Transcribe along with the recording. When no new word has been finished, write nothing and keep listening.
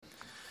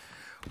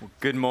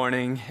Good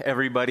morning,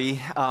 everybody.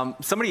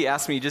 Somebody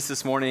asked me just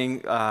this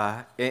morning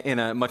in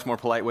a much more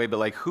polite way, but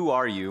like, who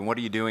are you and what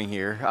are you doing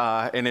here?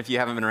 And if you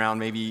haven't been around,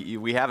 maybe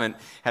we haven't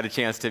had a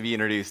chance to be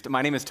introduced.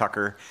 My name is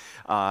Tucker,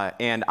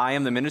 and I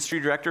am the ministry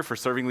director for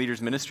Serving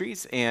Leaders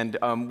Ministries. And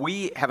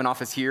we have an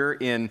office here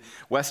in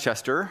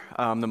Westchester,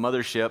 the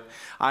mothership.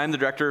 I am the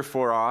director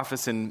for our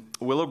office in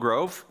Willow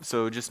Grove,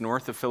 so just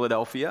north of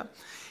Philadelphia.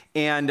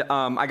 And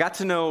I got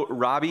to know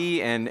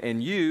Robbie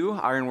and you,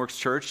 Ironworks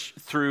Church,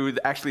 through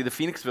actually the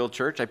Phoenixville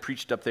Church. I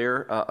preached up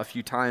there a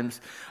few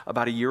times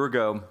about a year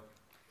ago.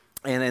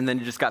 And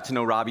then just got to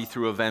know Robbie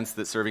through events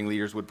that Serving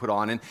Leaders would put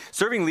on. And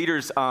Serving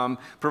Leaders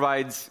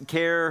provides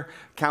care,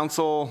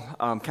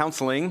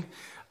 counseling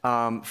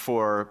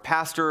for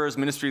pastors,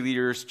 ministry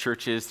leaders,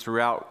 churches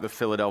throughout the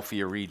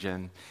Philadelphia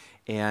region.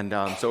 And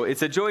so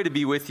it's a joy to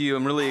be with you.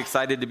 I'm really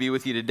excited to be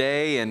with you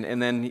today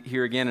and then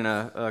here again in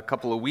a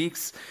couple of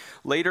weeks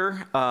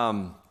later.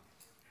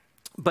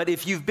 But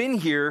if you've been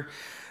here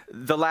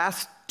the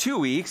last 2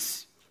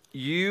 weeks,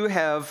 you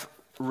have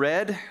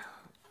read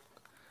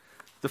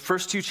the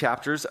first two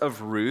chapters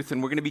of Ruth,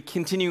 and we're going to be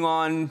continuing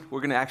on. We're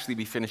going to actually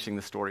be finishing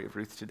the story of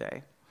Ruth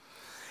today.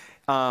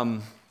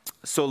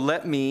 So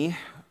let me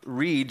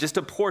read just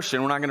a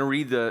portion. We're not going to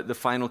read the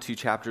final two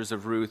chapters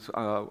of Ruth.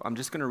 I'm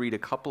just going to read a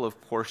couple of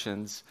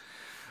portions,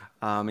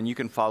 and you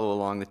can follow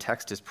along. The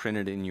text is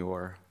printed in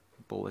your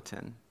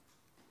bulletin.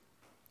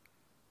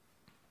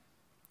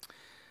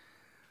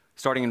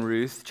 Starting in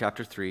Ruth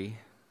chapter 3,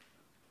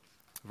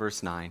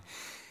 verse 9.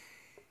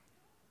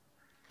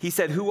 He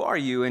said, "Who are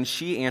you?" And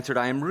she answered,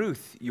 "I am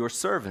Ruth, your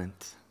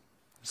servant.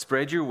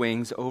 Spread your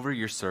wings over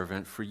your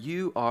servant, for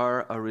you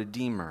are a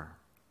redeemer."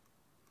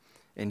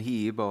 And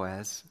he,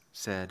 Boaz,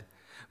 said,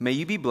 "May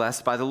you be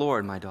blessed by the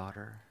Lord, my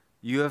daughter.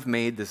 You have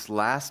made this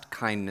last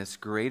kindness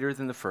greater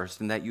than the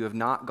first, in that you have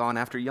not gone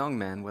after young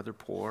men, whether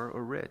poor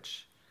or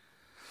rich.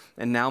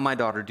 And now, my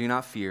daughter, do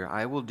not fear.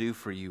 I will do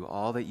for you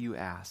all that you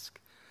ask.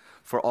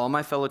 For all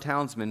my fellow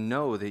townsmen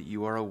know that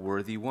you are a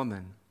worthy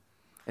woman.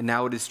 And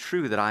now it is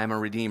true that I am a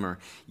redeemer.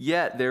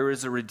 Yet there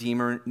is a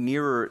redeemer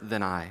nearer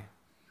than I.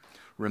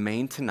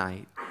 Remain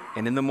tonight,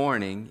 and in the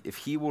morning, if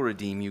he will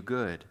redeem you,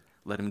 good,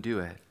 let him do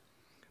it.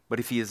 But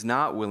if he is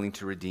not willing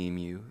to redeem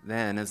you,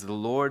 then as the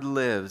Lord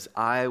lives,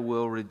 I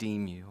will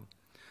redeem you.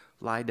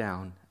 Lie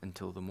down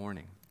until the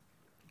morning."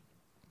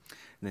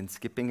 And then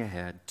skipping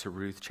ahead to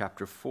Ruth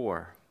chapter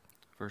 4,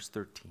 verse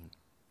 13.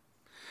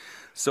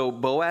 So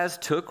Boaz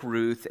took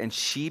Ruth, and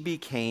she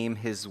became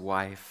his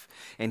wife.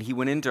 And he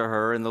went into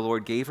her, and the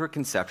Lord gave her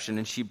conception,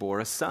 and she bore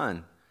a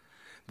son.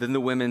 Then the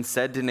women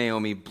said to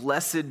Naomi,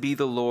 "Blessed be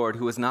the Lord,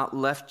 who has not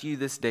left you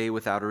this day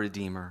without a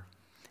redeemer.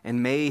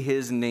 And may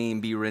his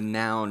name be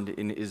renowned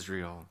in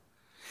Israel.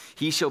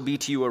 He shall be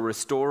to you a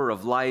restorer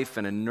of life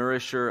and a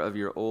nourisher of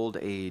your old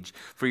age.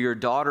 For your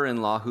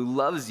daughter-in-law, who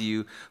loves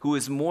you, who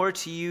is more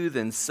to you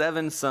than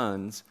 7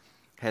 sons,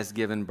 has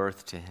given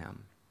birth to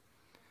him."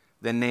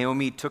 Then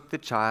Naomi took the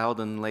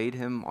child and laid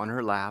him on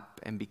her lap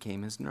and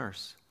became his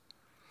nurse.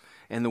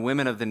 And the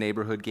women of the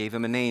neighborhood gave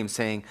him a name,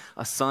 saying,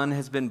 "A son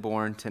has been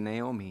born to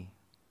Naomi."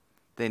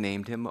 They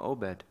named him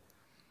Obed.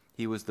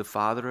 He was the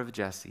father of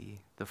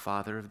Jesse, the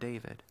father of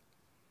David.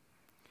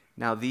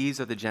 Now these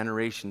are the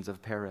generations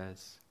of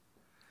Perez.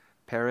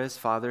 Perez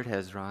fathered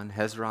Hezron.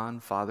 Hezron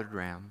fathered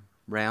Ram.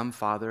 Ram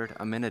fathered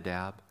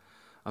Amminadab.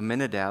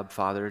 Amminadab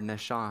fathered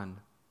Nahshon.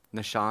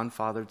 Nahshon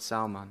fathered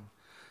Salmon.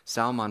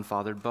 Salmon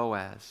fathered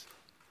Boaz.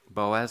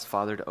 Boaz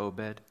fathered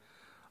Obed.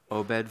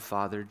 Obed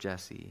fathered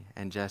Jesse.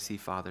 And Jesse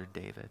fathered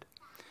David.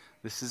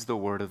 This is the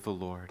word of the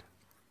Lord.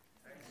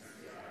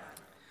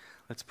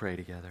 Let's pray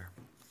together.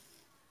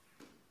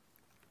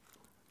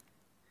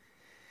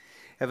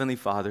 Heavenly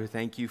Father,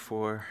 thank you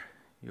for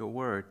your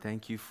word.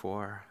 Thank you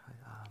for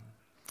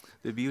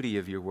the beauty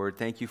of your word.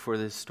 Thank you for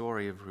this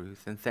story of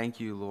Ruth. And thank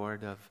you,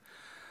 Lord,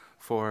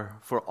 for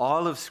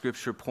all of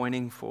Scripture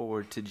pointing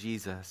forward to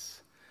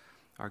Jesus,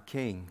 our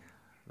King,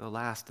 the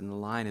last in the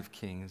line of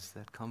kings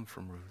that come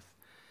from Ruth.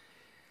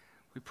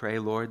 We pray,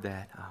 Lord,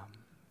 that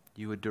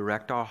you would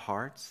direct our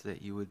hearts,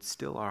 that you would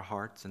still our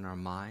hearts and our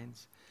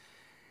minds,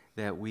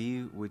 that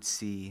we would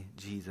see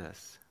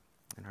Jesus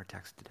in our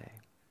text today.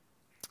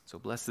 So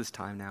bless this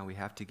time now we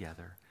have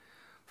together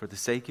for the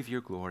sake of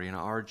your glory and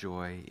our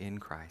joy in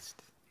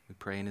Christ. We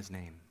pray in his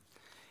name.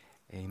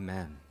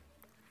 Amen.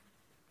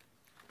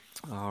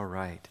 All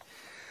right.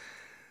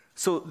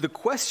 So the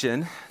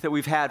question that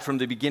we've had from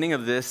the beginning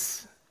of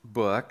this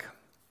book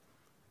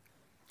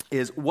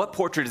is, what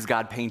portrait is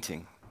God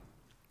painting?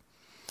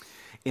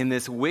 In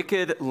this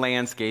wicked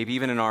landscape,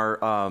 even in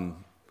our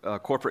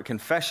corporate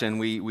confession,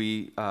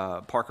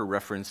 Parker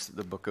referenced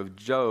the book of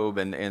Job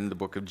and the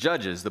book of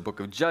Judges. The book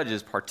of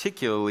Judges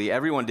particularly,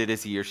 everyone did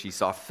as he or she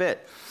saw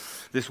fit.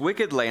 This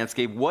wicked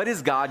landscape, what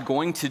is God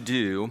going to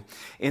do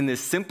in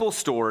this simple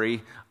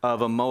story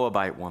of a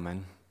Moabite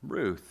woman,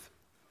 Ruth?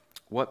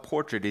 What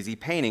portrait is he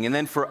painting? And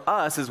then for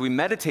us, as we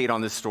meditate on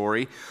this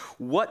story,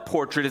 what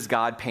portrait is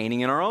God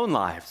painting in our own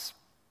lives,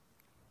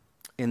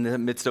 in the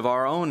midst of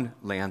our own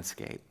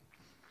landscape?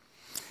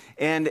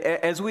 And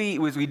as we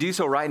do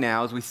so right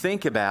now, as we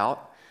think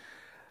about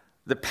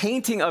the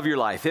painting of your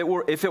life,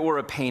 if it were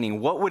a painting,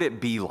 what would it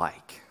be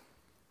like?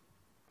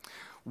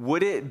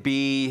 Would it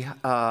be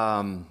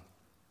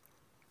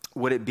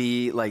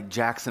like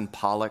Jackson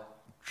Pollock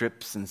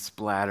drips and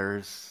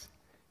splatters,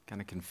 kind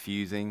of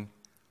confusing?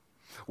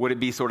 Would it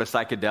be sort of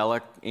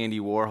psychedelic, Andy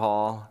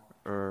Warhol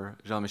or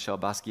Jean-Michel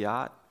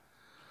Basquiat?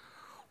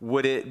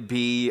 Would it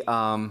be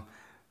the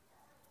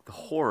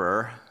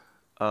horror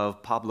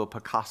of Pablo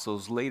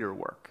Picasso's later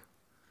work?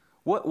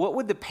 What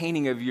would the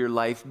painting of your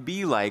life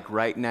be like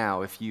right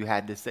now if you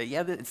had to say,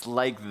 yeah, it's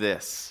like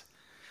this?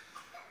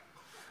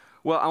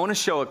 Well, I want to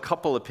show a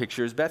couple of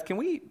pictures. Beth, can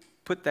we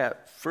put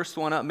that first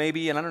one up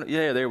maybe? And I don't know,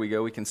 yeah, there we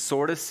go. We can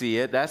sort of see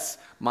it. That's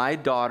my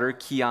daughter,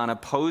 Kiana,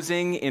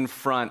 posing in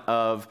front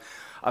of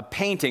a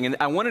painting. And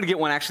I wanted to get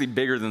one actually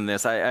bigger than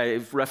this.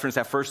 I referenced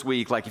that first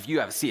week, like if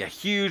you see a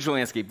huge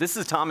landscape. This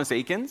is Thomas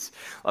Akins,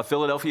 a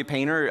Philadelphia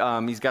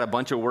painter. He's got a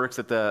bunch of works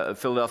at the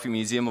Philadelphia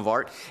Museum of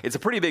Art. It's a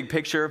pretty big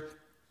picture.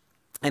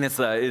 And it's,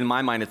 in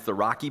my mind, it's the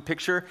Rocky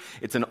picture.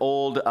 It's an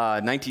old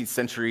 19th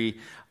century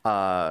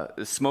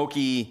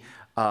smoky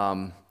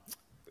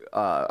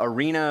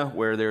arena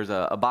where there's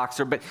a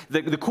boxer. But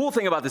the cool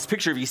thing about this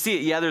picture, if you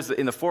see it, there's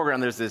in the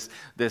foreground, there's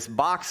this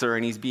boxer,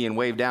 and he's being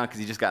waved down because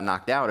he just got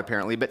knocked out,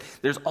 apparently. But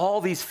there's all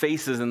these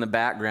faces in the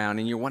background,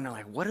 and you're wondering,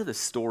 like, what are the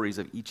stories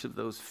of each of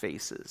those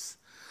faces?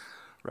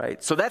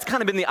 Right? So that's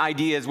kind of been the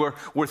idea as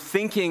we're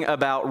thinking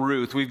about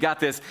Ruth. We've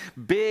got this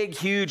big,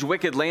 huge,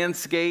 wicked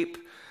landscape,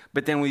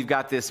 but then we've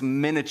got this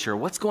miniature.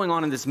 What's going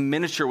on in this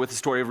miniature with the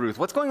story of Ruth?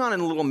 What's going on in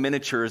the little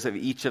miniatures of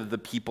each of the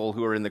people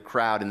who are in the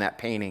crowd in that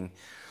painting?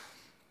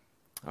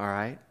 All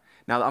right.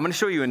 Now, I'm going to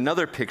show you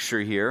another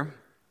picture here.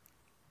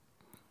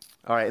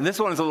 All right. And this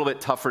one is a little bit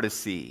tougher to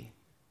see.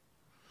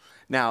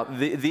 Now,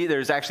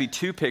 there's actually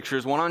two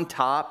pictures. One on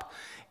top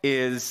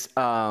is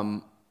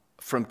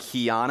from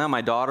Kiana, my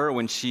daughter,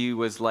 when she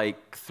was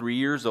like 2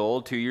 years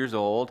old.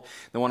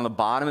 The one on the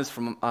bottom is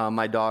from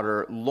my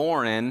daughter,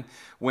 Lauren,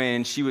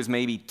 when she was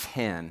maybe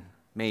 10,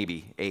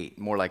 maybe 8,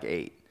 more like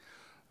 8,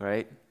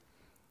 right?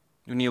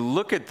 When you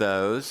look at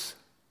those,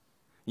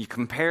 you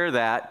compare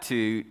that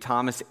to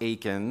Thomas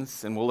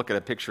Akins, and we'll look at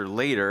a picture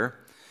later,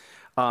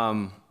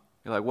 you're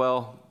like,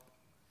 well,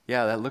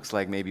 yeah, that looks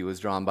like maybe it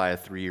was drawn by a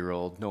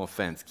 3-year-old. No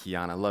offense,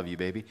 Kiana, love you,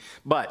 baby.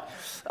 But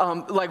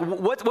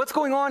what's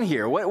going on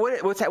here?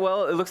 What's that?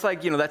 Well, it looks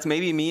like that's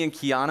maybe me and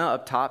Kiana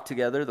up top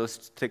together, those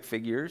stick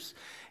figures,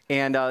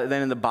 and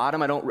then in the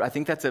bottom, I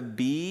think that's a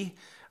bee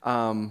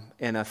and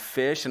a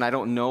fish, and I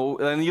don't know.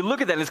 And you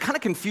look at that, and it's kind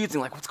of confusing.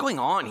 Like, what's going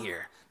on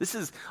here? This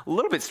is a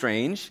little bit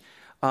strange.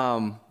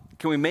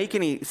 Can we make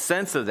any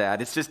sense of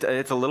that?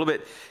 It's a little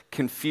bit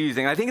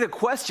confusing. I think the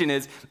question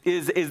is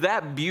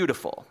that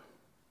beautiful?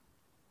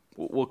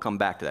 We'll come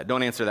back to that.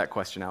 Don't answer that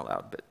question out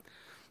loud, but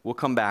we'll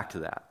come back to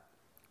that.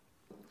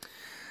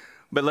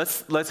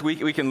 But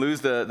we can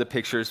lose the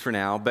pictures for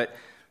now, but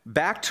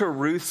back to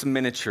Ruth's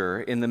miniature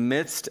in the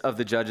midst of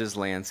the judge's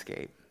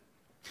landscape.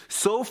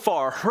 So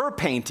far, her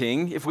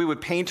painting, if we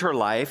would paint her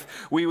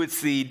life, we would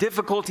see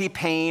difficulty,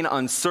 pain,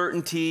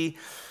 uncertainty.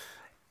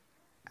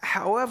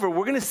 However,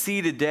 we're going to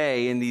see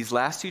today in these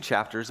last 2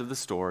 chapters of the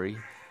story,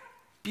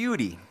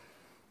 beauty.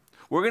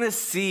 We're going to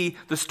see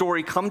the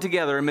story come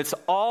together amidst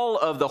all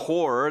of the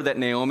horror that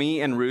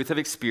Naomi and Ruth have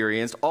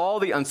experienced,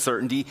 all the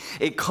uncertainty.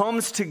 It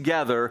comes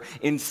together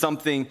in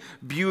something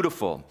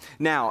beautiful.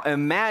 Now,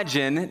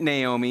 imagine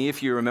Naomi,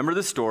 if you remember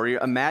the story,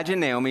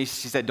 imagine Naomi,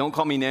 she said, don't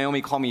call me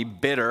Naomi, call me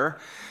bitter.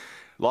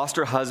 Lost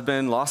her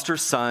husband, lost her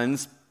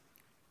sons.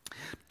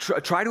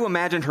 Try to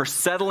imagine her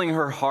settling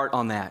her heart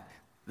on that.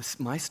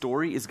 My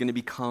story is going to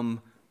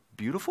become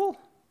beautiful?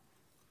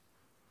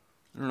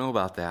 I don't know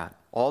about that.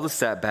 All the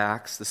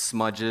setbacks, the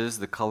smudges,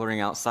 the coloring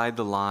outside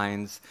the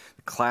lines,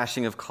 the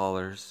clashing of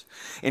colors.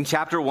 In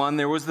chapter 1,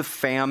 there was the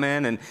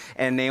famine,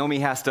 and Naomi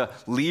has to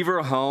leave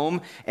her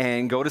home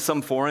and go to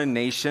some foreign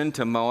nation,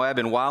 to Moab.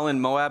 And while in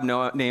Moab,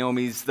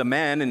 the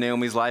men in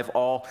Naomi's life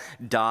all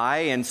die,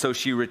 and so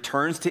she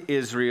returns to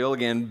Israel,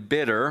 again,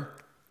 bitter.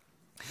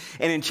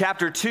 And in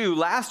chapter 2,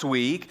 last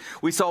week,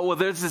 we saw,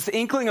 there's this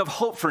inkling of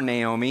hope for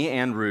Naomi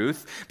and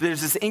Ruth. There's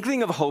this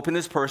inkling of hope in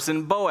this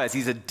person, Boaz.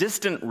 He's a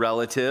distant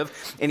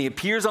relative, and he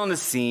appears on the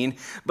scene.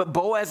 But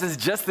Boaz is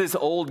just this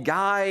old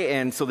guy,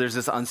 and so there's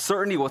this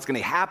uncertainty. What's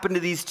going to happen to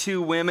these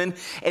 2 women?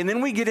 And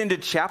then we get into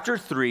chapter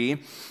 3,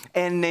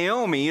 and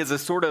Naomi, as a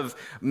sort of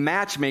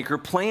matchmaker,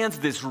 plans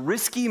this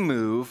risky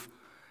move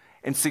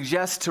and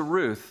suggests to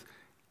Ruth,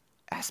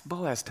 ask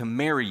Boaz to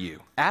marry you.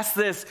 Ask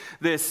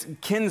this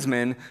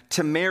kinsman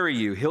to marry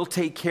you. He'll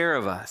take care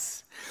of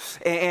us.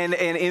 And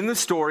in the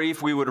story,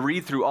 if we would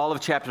read through all of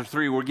chapter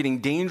 3, we're getting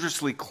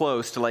dangerously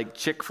close to like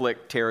chick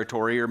flick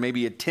territory or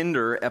maybe a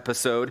Tinder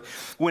episode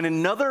when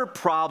another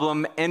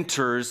problem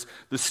enters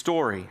the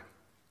story.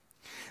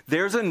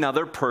 There's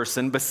another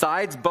person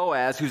besides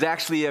Boaz who's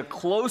actually a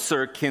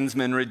closer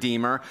kinsman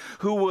redeemer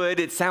who would,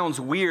 it sounds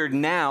weird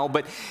now,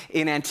 but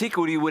in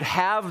antiquity would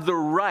have the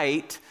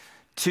right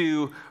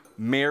to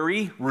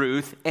marry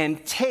Ruth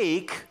and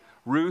take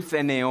Ruth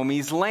and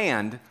Naomi's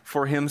land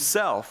for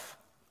himself.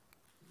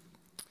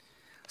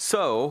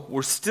 So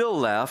we're still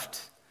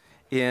left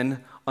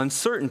in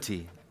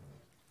uncertainty.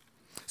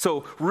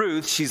 So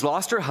Ruth, she's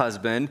lost her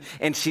husband,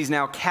 and she's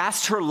now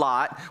cast her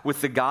lot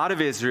with the God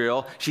of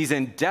Israel. She's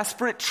in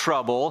desperate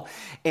trouble,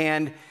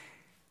 and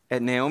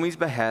at Naomi's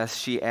behest,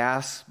 she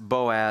asks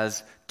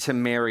Boaz to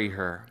marry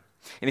her.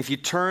 And if you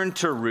turn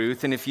to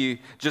Ruth, and if you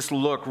just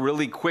look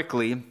really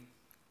quickly,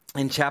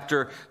 in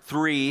chapter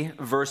 3,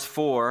 verse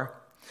 4,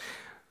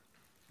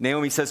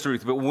 Naomi says to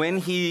Ruth, "But when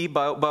he,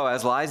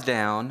 Boaz, lies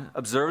down,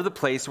 observe the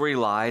place where he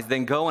lies,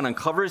 then go and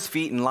uncover his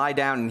feet and lie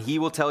down, and he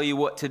will tell you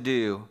what to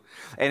do."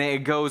 And it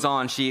goes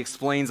on. She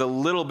explains a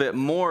little bit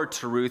more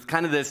to Ruth,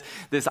 kind of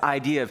this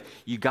idea of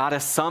you got to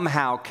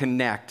somehow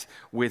connect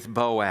with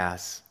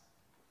Boaz.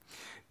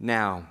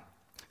 Now,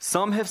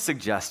 some have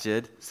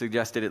suggested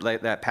it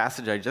like that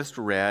passage I just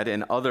read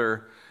and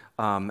other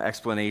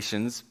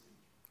explanations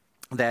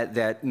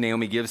that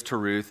Naomi gives to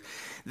Ruth,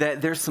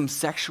 that there's some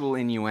sexual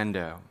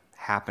innuendo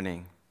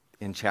happening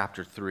in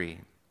chapter 3.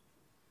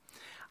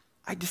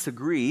 I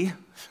disagree,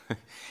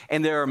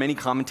 and there are many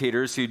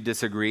commentators who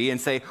disagree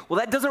and say, well,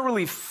 that doesn't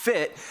really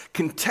fit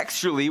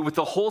contextually with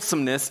the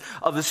wholesomeness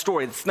of the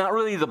story. It's not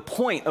really the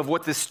point of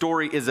what this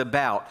story is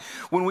about.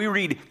 When we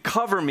read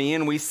cover me,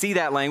 and we see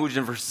that language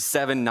in verses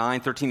 7, 9,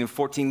 13, and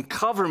 14,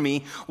 cover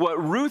me,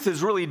 what Ruth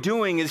is really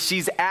doing is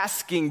she's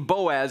asking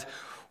Boaz,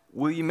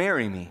 will you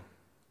marry me?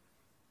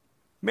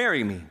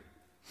 Marry me.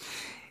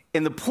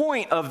 And the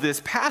point of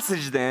this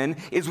passage then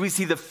is we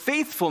see the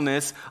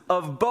faithfulness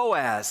of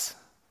Boaz.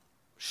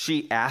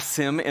 She asks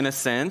him in a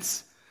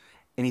sense,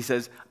 and he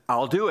says,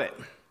 I'll do it.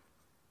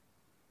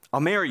 I'll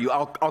marry you.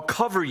 I'll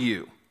cover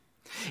you.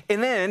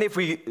 And then if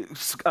we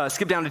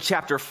skip down to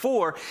chapter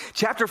 4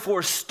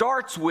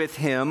 starts with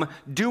him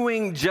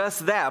doing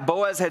just that.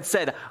 Boaz had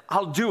said,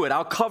 I'll do it.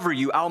 I'll cover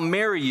you. I'll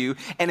marry you.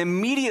 And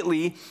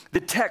immediately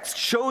the text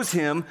shows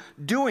him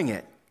doing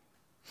it.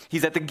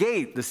 He's at the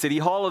gate, the city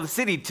hall of the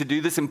city, to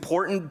do this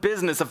important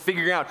business of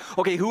figuring out,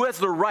 okay, who has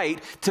the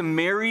right to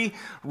marry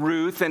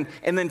Ruth and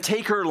then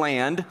take her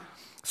land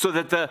so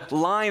that the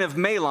line of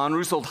Mahlon,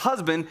 Ruth's old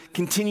husband,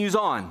 continues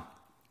on.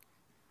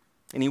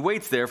 And he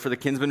waits there for the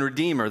kinsman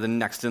redeemer, the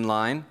next in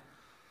line,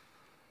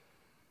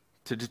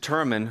 to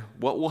determine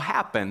what will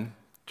happen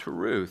to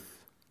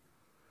Ruth.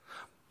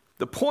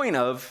 The point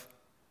of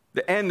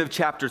the end of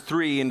chapter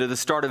 3 into the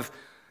start of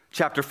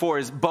chapter 4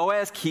 is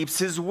Boaz keeps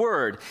his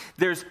word.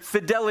 There's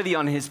fidelity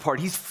on his part.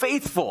 He's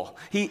faithful.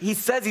 He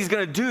says he's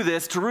going to do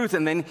this to Ruth,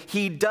 and then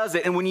he does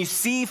it. And when you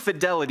see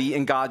fidelity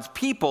in God's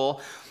people,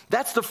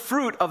 that's the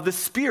fruit of the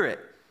Spirit.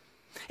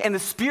 And the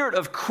Spirit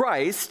of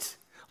Christ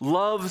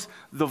loves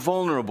the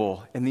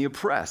vulnerable and the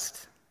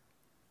oppressed.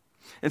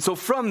 And so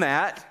from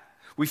that,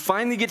 we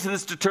finally get to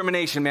this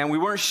determination, man. We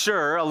weren't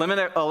sure.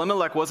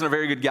 Elimelech wasn't a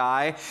very good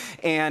guy.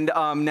 And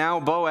now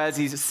Boaz,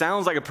 he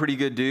sounds like a pretty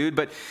good dude,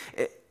 but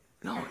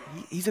no,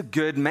 he's a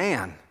good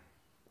man.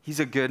 He's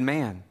a good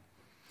man.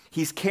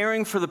 He's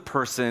caring for the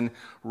person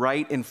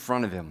right in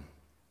front of him,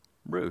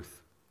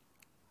 Ruth.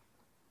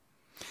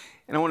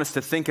 And I want us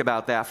to think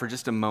about that for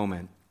just a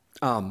moment.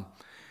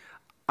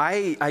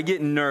 I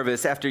get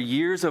nervous after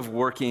years of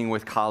working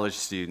with college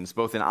students,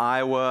 both in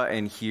Iowa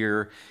and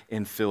here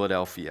in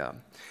Philadelphia,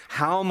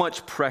 how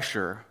much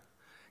pressure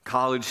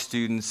college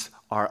students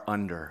are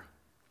under.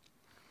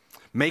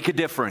 Make a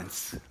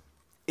difference,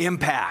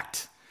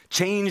 impact,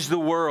 change the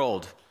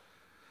world.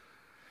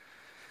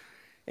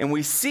 And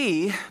we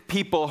see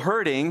people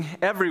hurting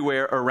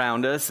everywhere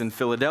around us in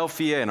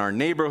Philadelphia, in our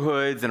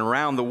neighborhoods, and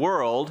around the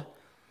world.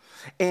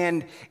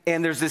 And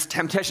there's this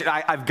temptation,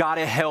 I've got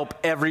to help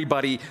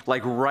everybody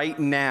like right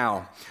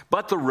now.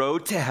 But the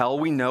road to hell,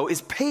 we know,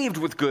 is paved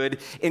with good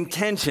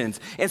intentions.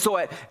 And so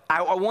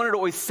I wanted to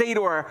always say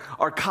to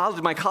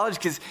my college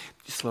kids,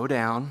 slow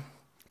down,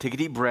 take a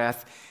deep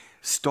breath,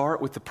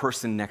 start with the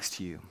person next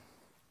to you.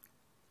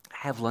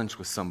 Have lunch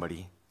with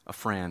somebody, a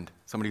friend,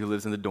 somebody who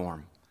lives in the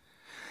dorm.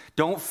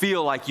 Don't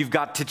feel like you've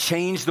got to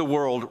change the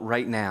world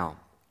right now.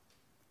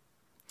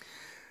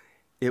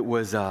 It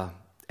was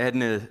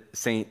Edna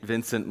St.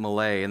 Vincent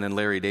Millay and then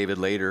Larry David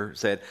later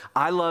said,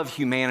 I love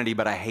humanity,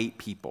 but I hate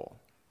people.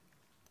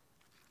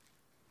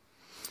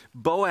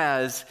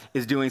 Boaz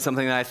is doing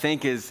something that I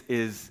think is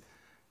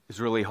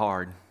really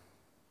hard.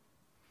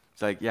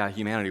 It's like, yeah,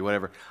 humanity,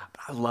 whatever.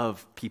 But I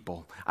love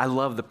people. I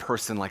love the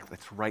person like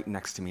that's right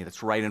next to me,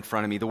 that's right in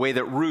front of me. The way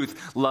that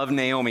Ruth loved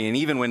Naomi. And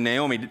even when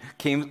Naomi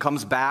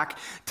comes back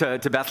to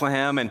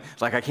Bethlehem and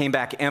like I came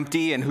back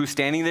empty, and who's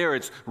standing there?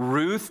 It's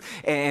Ruth.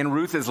 And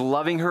Ruth is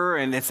loving her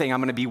and it's saying, I'm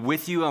going to be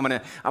with you. I'm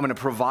going to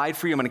provide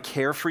for you. I'm going to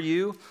care for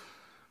you.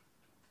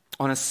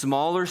 On a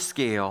smaller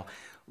scale,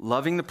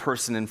 loving the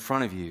person in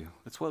front of you.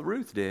 That's what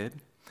Ruth did.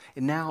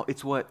 And now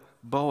it's what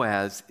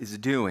Boaz is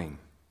doing.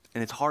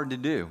 And it's hard to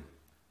do.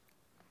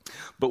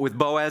 But with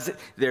Boaz,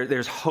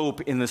 there's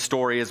hope in the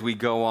story as we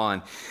go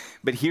on.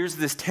 But here's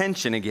this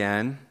tension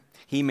again.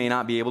 He may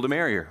not be able to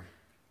marry her.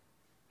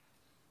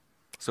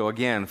 So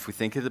again, if we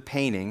think of the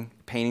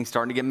painting's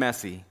starting to get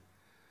messy.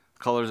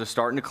 Colors are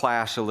starting to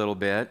clash a little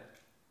bit.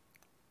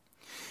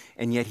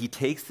 And yet he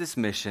takes this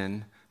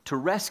mission to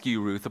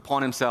rescue Ruth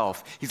upon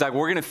himself. He's like,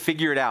 we're going to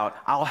figure it out.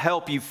 I'll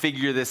help you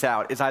figure this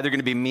out. It's either going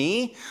to be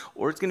me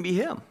or it's going to be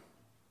him.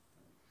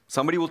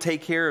 Somebody will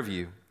take care of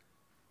you.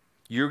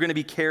 You're going to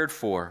be cared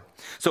for.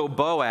 So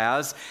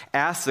Boaz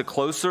asks a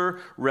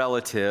closer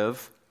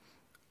relative,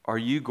 are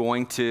you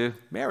going to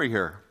marry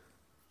her?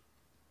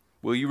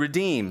 Will you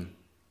redeem?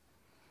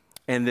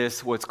 And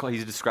this,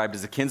 he's described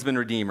as a kinsman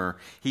redeemer.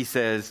 He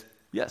says,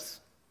 yes,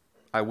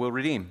 I will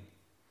redeem.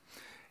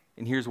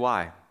 And here's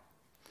why.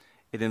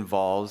 It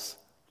involves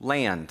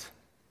land.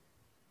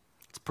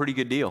 It's a pretty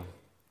good deal.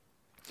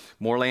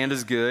 More land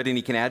is good, and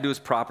he can add to his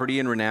property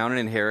and renown and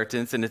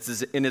inheritance, and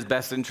it's in his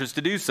best interest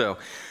to do so.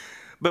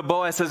 But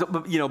Boaz says,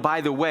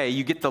 by the way,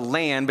 you get the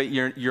land, but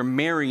you're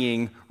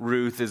marrying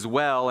Ruth as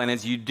well. And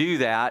as you do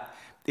that,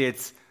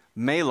 it's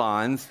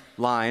Mahlon's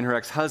line, her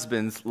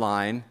ex-husband's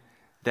line,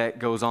 that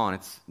goes on.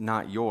 It's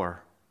not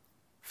your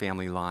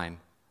family line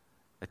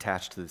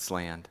attached to this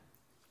land.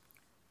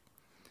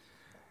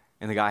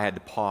 And the guy had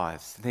to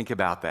pause. Think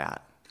about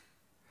that.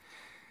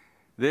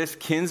 This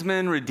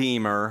kinsman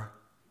redeemer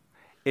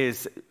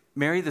is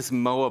married this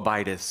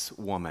Moabitess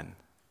woman.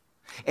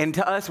 And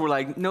to us, we're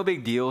like, no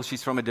big deal.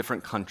 She's from a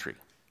different country.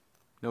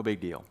 No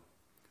big deal.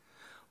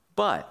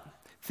 But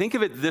think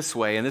of it this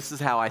way, and this is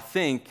how I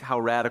think how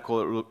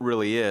radical it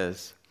really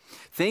is.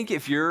 Think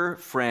if your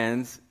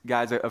friends,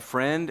 guys, a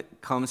friend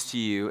comes to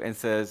you and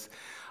says,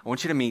 I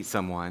want you to meet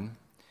someone.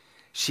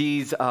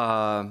 She's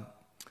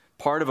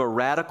part of a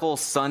radical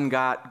sun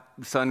god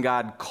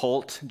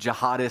cult,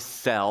 jihadist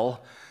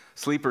cell,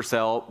 sleeper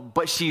cell,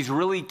 but she's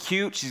really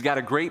cute. She's got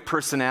a great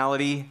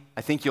personality.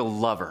 I think you'll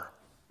love her.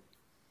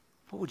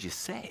 What would you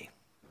say?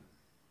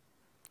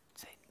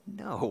 Say,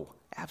 no,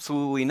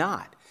 absolutely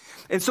not.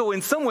 And so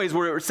in some ways,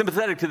 we're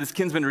sympathetic to this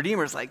kinsman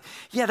redeemer. It's like,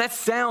 yeah, that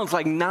sounds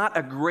like not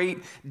a great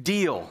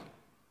deal.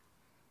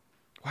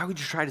 Why would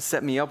you try to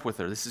set me up with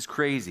her? This is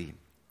crazy.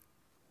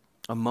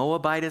 A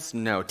Moabitess?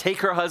 No.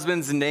 Take her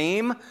husband's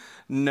name?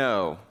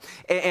 No.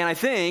 And I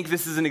think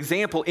this is an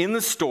example in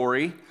the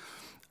story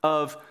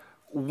of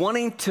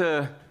wanting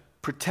to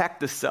protect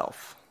the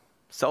self,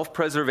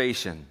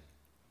 self-preservation.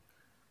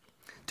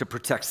 To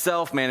protect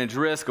self, manage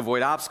risk,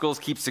 avoid obstacles,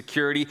 keep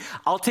security.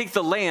 I'll take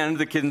the land,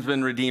 the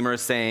kinsman redeemer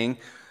is saying,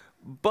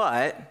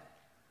 but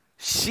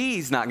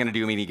she's not going to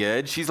do me any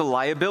good. She's a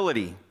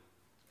liability.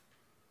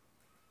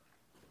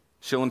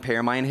 She'll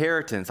impair my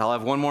inheritance. I'll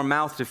have one more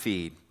mouth to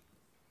feed.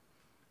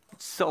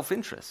 It's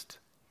self-interest.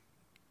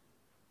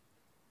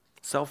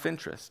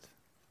 Self-interest.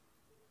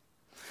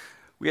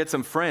 We had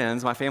some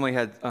friends, my family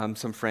had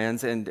some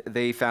friends, and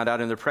they found out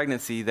in their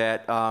pregnancy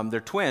that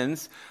their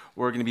twins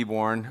were going to be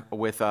born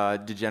with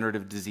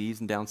degenerative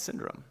disease and Down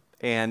syndrome.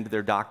 And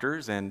their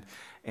doctors and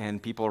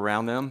people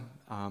around them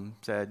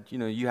said,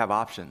 you have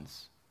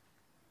options.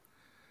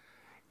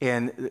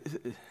 And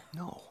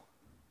no.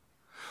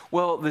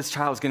 Well, this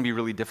child is going to be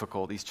really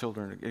difficult. These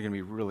children are going to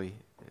be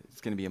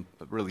it's going to be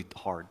really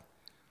hard.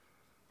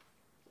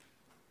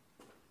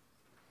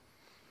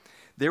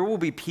 There will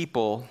be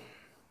people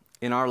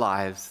in our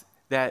lives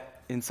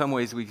that in some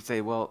ways we could say,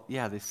 well,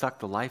 yeah, they suck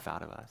the life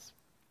out of us.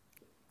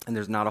 And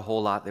there's not a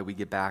whole lot that we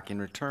get back in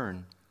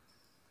return.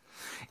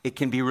 It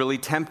can be really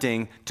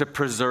tempting to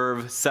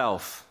preserve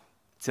self.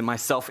 It's in my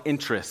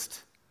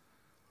self-interest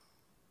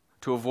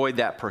to avoid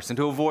that person,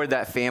 to avoid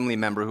that family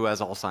member who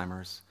has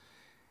Alzheimer's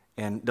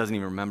and doesn't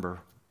even remember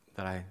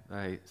that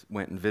I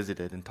went and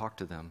visited and talked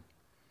to them.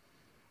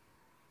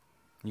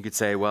 You could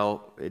say,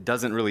 well, it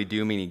doesn't really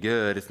do me any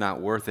good. It's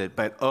not worth it.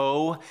 But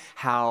oh,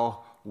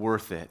 how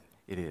worth it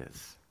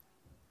is.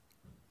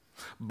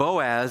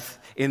 Boaz,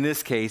 in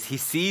this case, he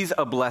sees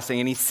a blessing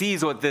and he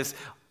sees what this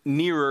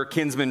nearer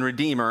kinsman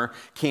redeemer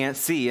can't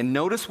see. And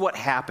notice what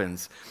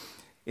happens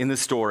in the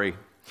story.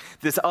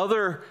 This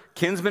other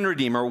kinsman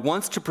redeemer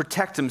wants to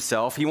protect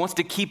himself. He wants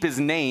to keep his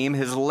name,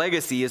 his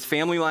legacy, his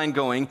family line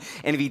going.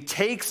 And if he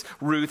takes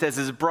Ruth as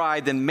his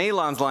bride, then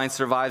Mahlon's line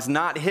survives,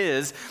 not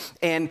his.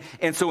 And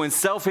so in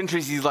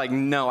self-interest, he's like,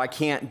 no, I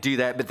can't do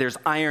that. But there's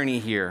irony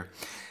here.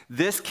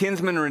 This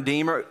kinsman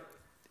redeemer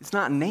is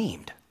not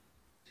named.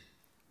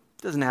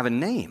 It doesn't have a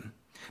name.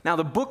 Now,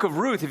 the book of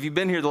Ruth, if you've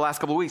been here the last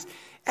couple of weeks,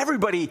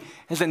 everybody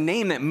has a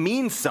name that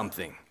means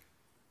something.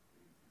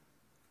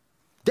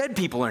 Dead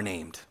people are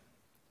named.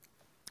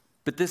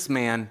 But this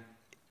man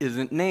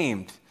isn't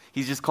named.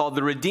 He's just called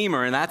the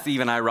Redeemer, and that's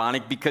even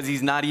ironic because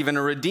he's not even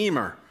a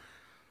redeemer.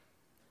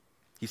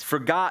 He's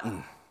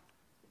forgotten.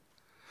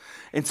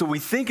 And so we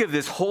think of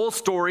this whole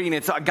story, and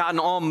it's gotten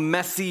all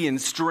messy and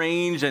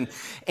strange, and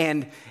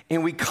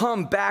we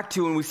come back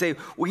to and we say,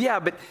 well, yeah,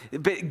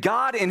 but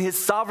God in his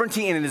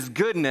sovereignty and in his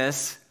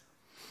goodness,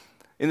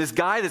 in this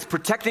guy that's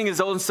protecting his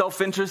own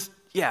self-interest,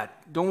 yeah,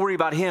 don't worry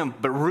about him.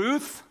 But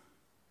Ruth,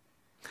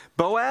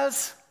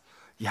 Boaz,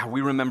 yeah, we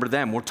remember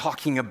them. We're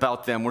talking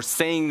about them. We're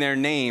saying their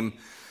name.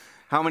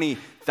 How many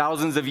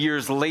thousands of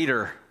years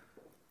later?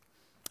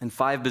 And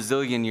 5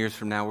 bazillion years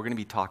from now, we're going to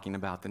be talking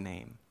about the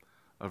name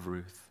of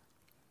Ruth.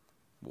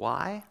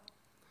 Why?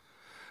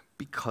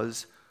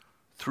 Because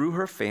through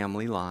her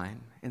family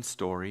line and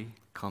story,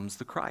 comes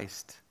the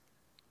Christ.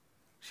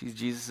 She's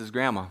Jesus'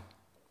 grandma.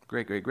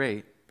 Great,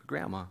 but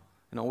grandma,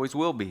 and always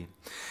will be.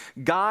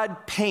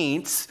 God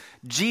paints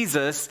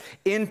Jesus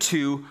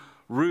into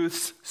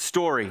Ruth's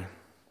story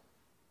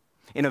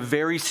in a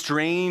very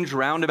strange,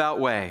 roundabout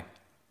way.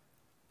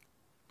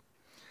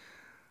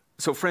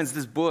 So friends,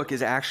 this book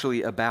is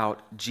actually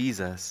about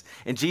Jesus.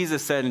 And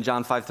Jesus said in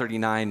John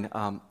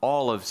 5:39,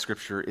 all of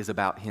Scripture is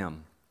about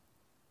him.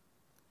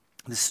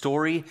 The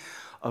story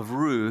of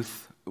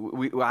Ruth,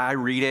 I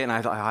read it and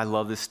I thought, I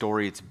love this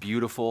story. It's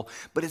beautiful,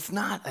 but it's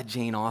not a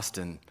Jane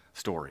Austen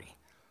story.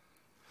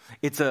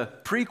 It's a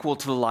prequel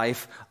to the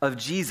life of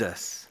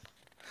Jesus.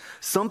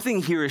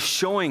 Something here is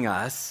showing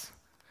us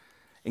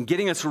and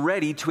getting us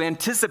ready to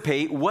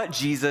anticipate what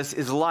Jesus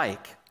is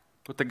like,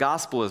 what the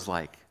gospel is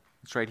like.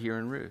 It's right here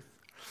in Ruth.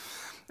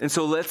 And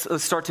so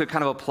let's start to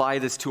kind of apply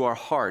this to our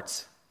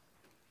hearts.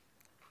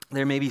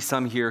 There may be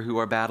some here who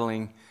are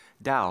battling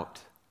doubt.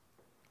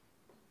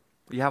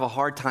 You have a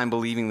hard time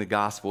believing the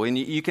gospel. And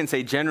you can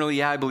say, generally,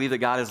 yeah, I believe that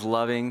God is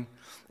loving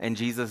and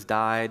Jesus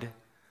died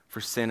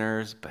for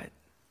sinners, but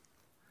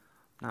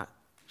I'm not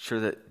sure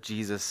that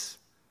Jesus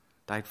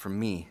died for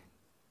me.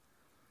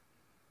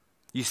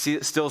 You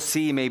still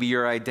see maybe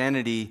your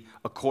identity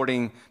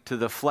according to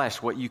the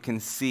flesh, what you can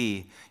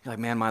see. You're like,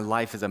 man, my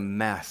life is a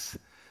mess.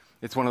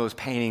 It's one of those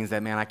paintings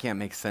that, man, I can't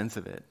make sense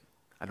of it.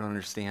 I don't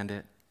understand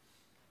it.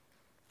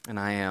 And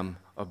I am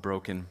a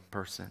broken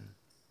person.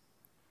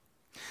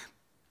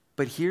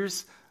 But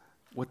here's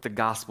what the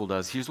gospel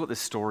does. Here's what the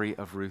story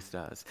of Ruth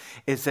does.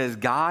 It says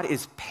God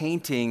is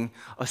painting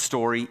a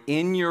story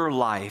in your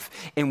life.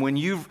 And when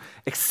you've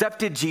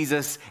accepted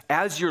Jesus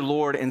as your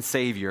Lord and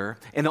Savior,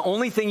 and the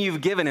only thing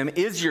you've given him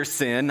is your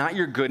sin, not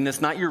your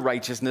goodness, not your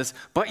righteousness,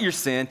 but your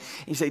sin.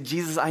 And you say,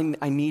 Jesus,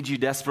 I need you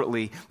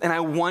desperately. And I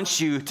want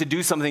you to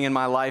do something in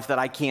my life that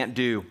I can't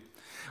do.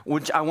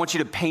 Which I want you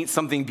to paint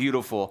something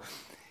beautiful.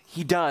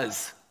 He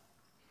does.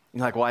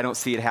 You're like, well, I don't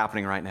see it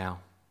happening right now.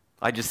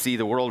 I just see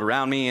the world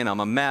around me and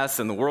I'm a mess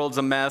and the world's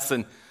a mess.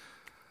 And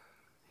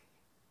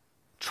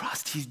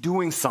trust, he's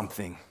doing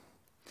something.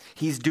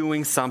 He's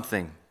doing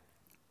something.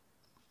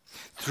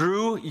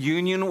 Through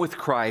union with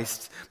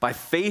Christ, by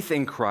faith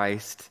in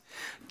Christ,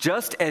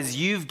 just as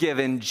you've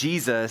given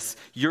Jesus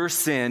your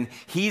sin,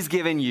 he's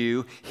given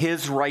you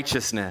his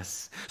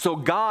righteousness. So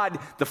God,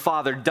 the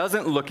Father,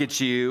 doesn't look at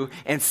you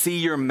and see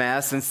your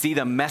mess and see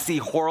the messy,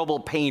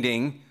 horrible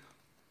painting.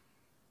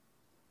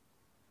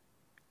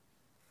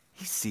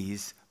 He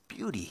sees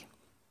beauty.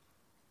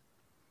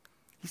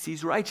 He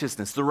sees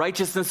righteousness, the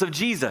righteousness of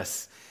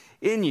Jesus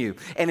in you.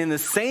 And in the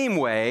same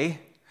way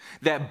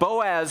that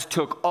Boaz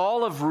took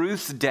all of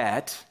Ruth's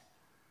debt,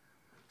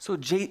 so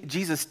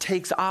Jesus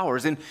takes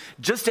ours. And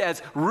just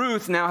as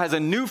Ruth now has a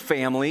new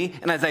family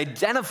and has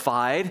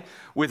identified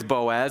with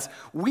Boaz,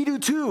 we do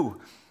too.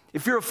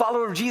 If you're a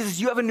follower of Jesus,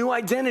 you have a new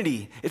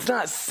identity. It's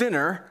not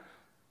sinner,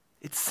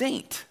 it's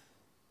saint.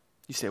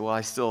 You say, well,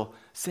 I still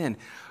sin.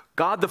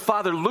 God the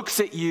Father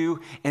looks at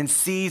you and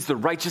sees the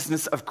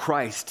righteousness of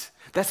Christ.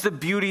 That's the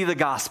beauty of the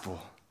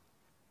gospel.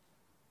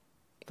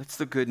 That's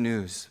the good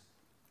news.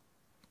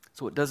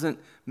 So it doesn't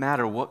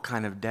matter what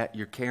kind of debt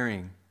you're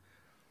carrying.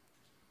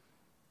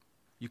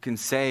 You can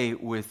say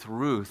with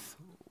Ruth,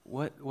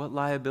 what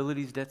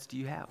liabilities, debts do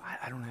you have?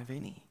 I don't have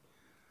any.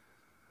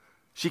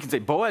 She can say,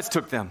 Boaz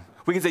took them.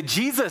 We can say,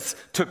 Jesus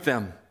took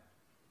them.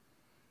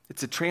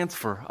 It's a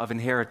transfer of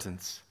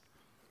inheritance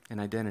and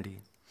identity.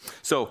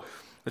 So,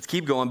 let's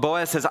keep going.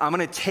 Boaz says, I'm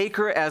going to take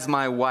her as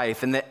my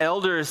wife. And the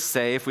elders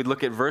say, if we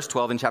look at verse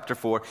 12 in chapter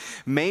 4,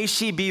 may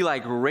she be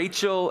like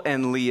Rachel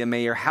and Leah.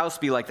 May your house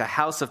be like the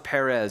house of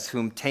Perez,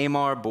 whom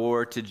Tamar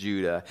bore to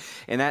Judah.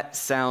 And that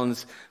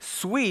sounds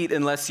sweet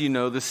unless you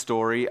know the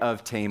story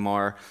of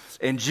Tamar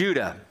and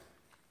Judah.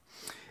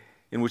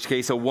 In which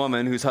case, a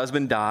woman whose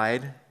husband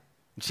died,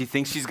 and she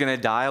thinks she's going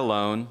to die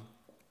alone,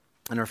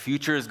 and her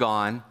future is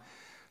gone.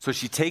 So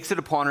she takes it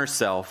upon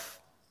herself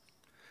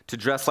to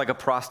dress like a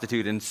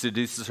prostitute and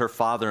seduces her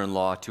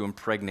father-in-law to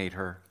impregnate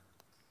her.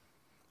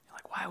 You're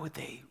like, why would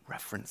they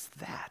reference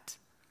that?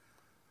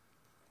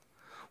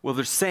 Well,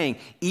 they're saying,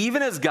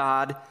 even as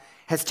God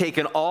has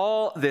taken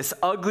all this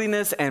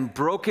ugliness and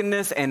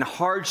brokenness and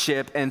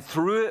hardship and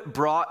through it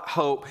brought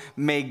hope,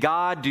 may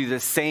God do the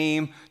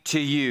same to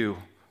you,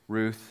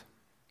 Ruth.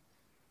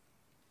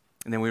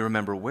 And then we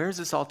remember, where is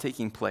this all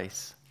taking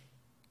place?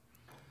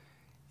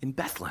 In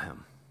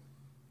Bethlehem.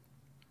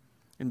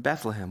 In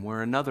Bethlehem,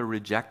 where another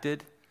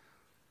rejected,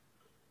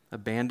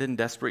 abandoned,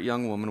 desperate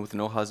young woman with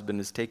no husband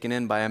is taken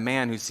in by a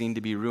man who seemed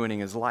to be ruining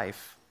his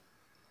life.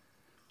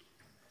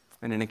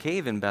 And in a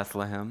cave in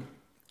Bethlehem,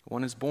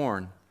 one is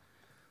born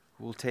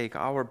who will take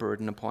our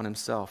burden upon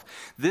himself.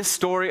 This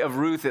story of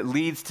Ruth, it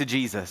leads to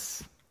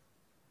Jesus.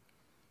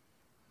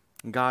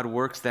 And God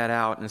works that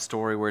out in a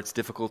story where it's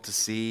difficult to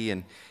see.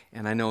 And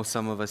I know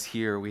some of us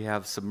here, we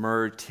have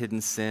submerged,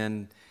 hidden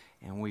sin,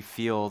 and we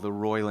feel the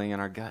roiling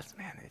in our guts.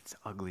 Man, it's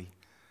ugly.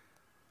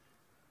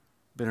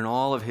 But in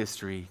all of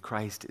history,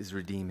 Christ is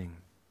redeeming,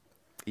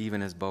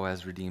 even as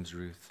Boaz redeems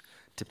Ruth,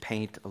 to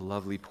paint a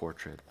lovely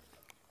portrait.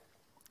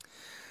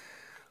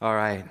 All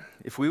right.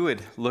 If we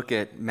would look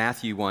at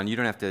Matthew 1, you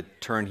don't have to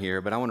turn here,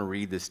 but I want to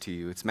read this to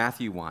you. It's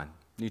Matthew 1,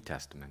 New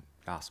Testament,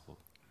 Gospel.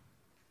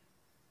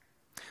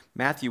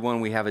 Matthew 1,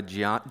 we have a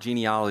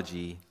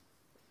genealogy,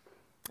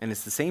 and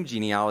it's the same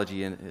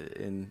genealogy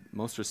in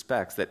most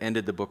respects that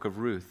ended the book of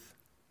Ruth.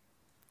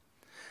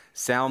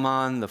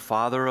 Salmon, the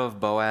father of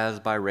Boaz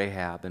by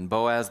Rahab, and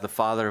Boaz, the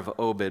father of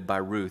Obed by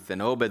Ruth,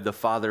 and Obed, the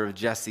father of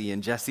Jesse,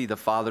 and Jesse, the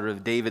father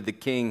of David the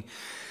king,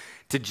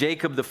 to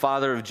Jacob, the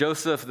father of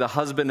Joseph, the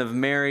husband of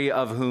Mary,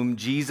 of whom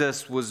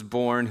Jesus was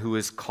born, who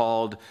is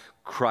called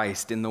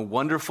Christ. In the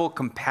wonderful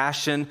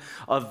compassion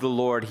of the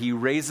Lord, he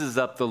raises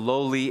up the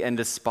lowly and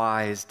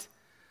despised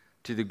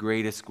to the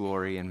greatest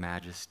glory and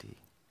majesty.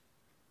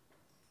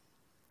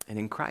 And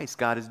in Christ,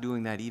 God is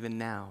doing that even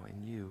now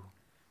in you.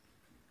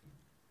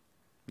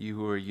 You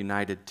who are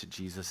united to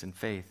Jesus in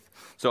faith.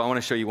 So I want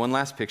to show you one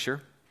last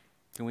picture.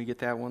 Can we get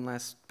that one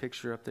last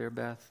picture up there,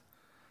 Beth?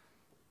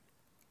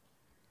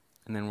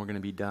 And then we're going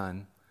to be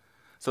done.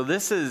 So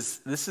this is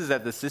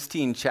at the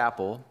Sistine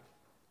Chapel.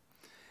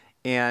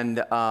 And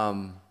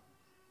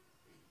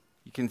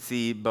you can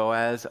see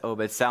Boaz,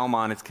 Obed,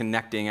 Salmon is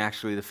connecting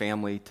actually the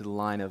family to the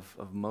line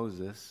of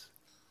Moses.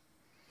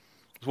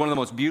 It's one of the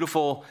most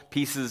beautiful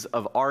pieces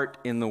of art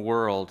in the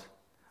world.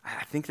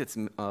 I think that's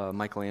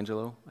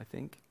Michelangelo, I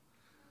think.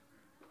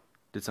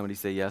 Did somebody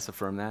say yes,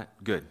 affirm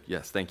that? Good,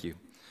 yes, thank you.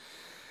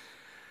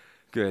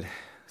 Good.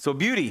 So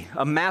beauty,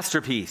 a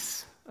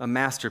masterpiece, a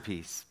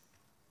masterpiece.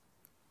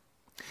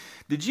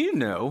 Did you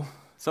know,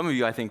 some of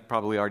you I think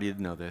probably already did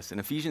know this, in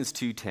Ephesians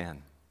 2:10,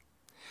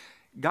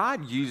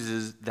 God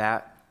uses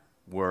that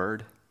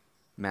word,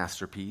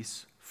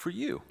 masterpiece, for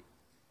you.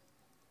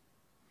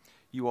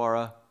 You are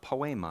a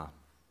poem,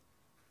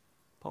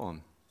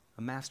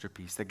 a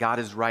masterpiece that God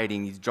is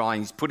writing, he's drawing,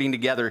 he's putting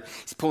together,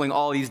 he's pulling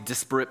all these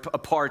disparate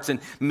parts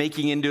and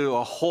making into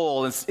a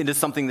whole, into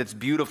something that's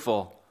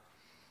beautiful.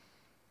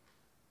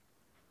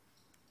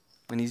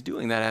 And he's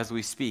doing that as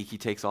we speak. He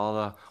takes all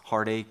the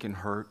heartache and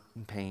hurt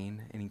and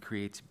pain and he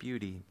creates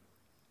beauty.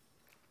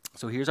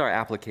 So here's our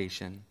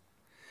application.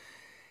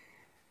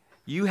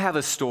 You have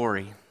a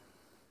story.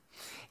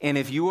 And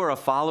if you are a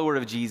follower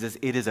of Jesus,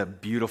 it is a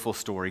beautiful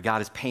story.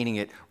 God is painting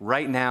it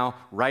right now,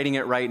 writing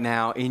it right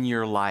now in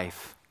your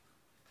life.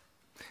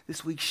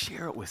 This week,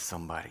 share it with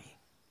somebody.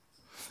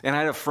 And I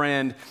had a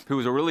friend who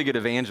was a really good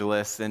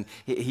evangelist, and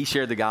he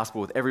shared the gospel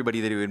with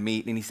everybody that he would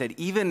meet. And he said,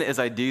 even as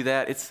I do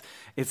that,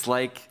 it's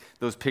like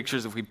those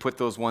pictures, if we put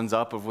those ones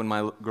up of when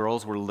my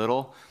girls were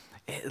little,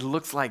 it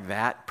looks like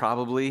that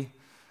probably.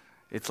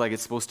 It's like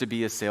it's supposed to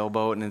be a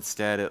sailboat, and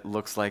instead it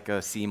looks like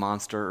a sea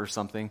monster or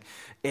something.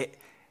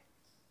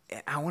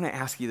 I want to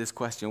ask you this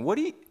question.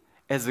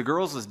 As the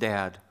girls'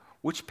 dad,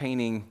 which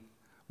painting,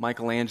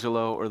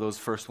 Michelangelo or those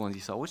first ones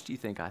you saw, which do you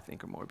think I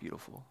think are more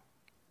beautiful?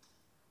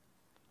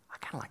 I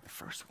kind of like the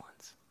first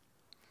ones.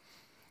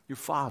 Your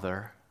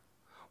father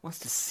wants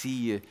to see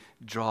you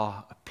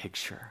draw a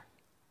picture.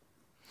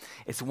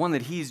 It's one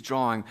that he's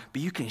drawing,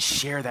 but you can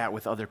share that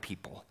with other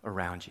people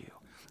around you,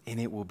 and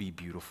it will be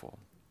beautiful.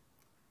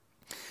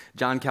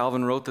 John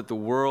Calvin wrote that the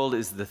world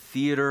is the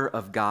theater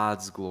of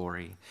God's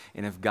glory,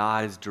 and if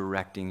God is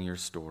directing your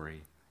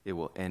story, it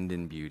will end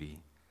in beauty.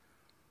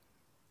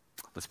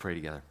 Let's pray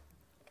together.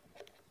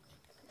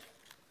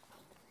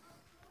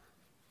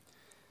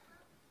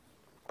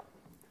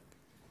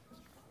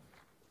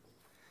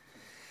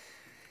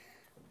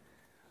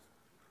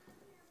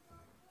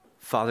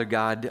 Father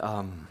God,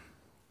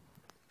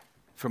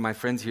 for my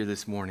friends here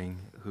this morning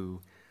who,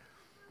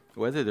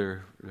 whether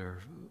they're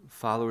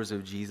followers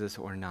of Jesus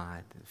or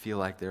not, feel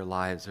like their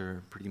lives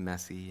are pretty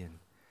messy and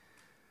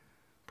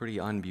pretty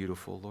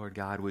unbeautiful, Lord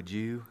God, would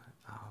you,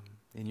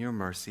 in your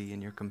mercy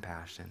and your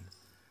compassion,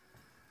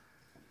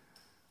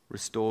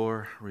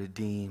 restore,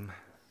 redeem,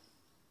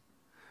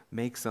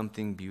 make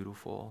something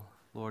beautiful,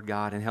 Lord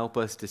God, and help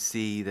us to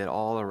see that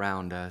all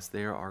around us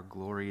there are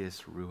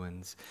glorious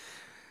ruins.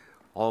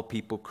 All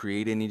people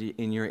created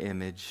in your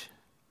image,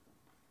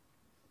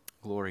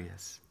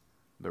 glorious,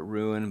 but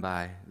ruined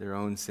by their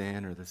own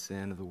sin or the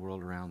sin of the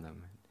world around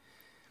them.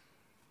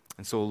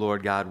 And so,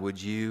 Lord God,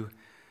 would you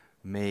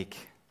make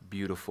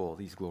beautiful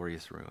these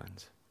glorious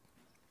ruins?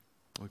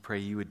 We pray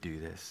you would do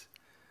this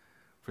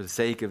for the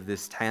sake of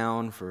this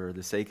town, for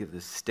the sake of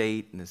this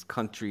state and this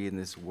country and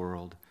this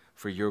world,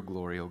 for your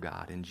glory, O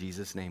God. In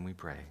Jesus' name we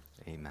pray,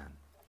 amen.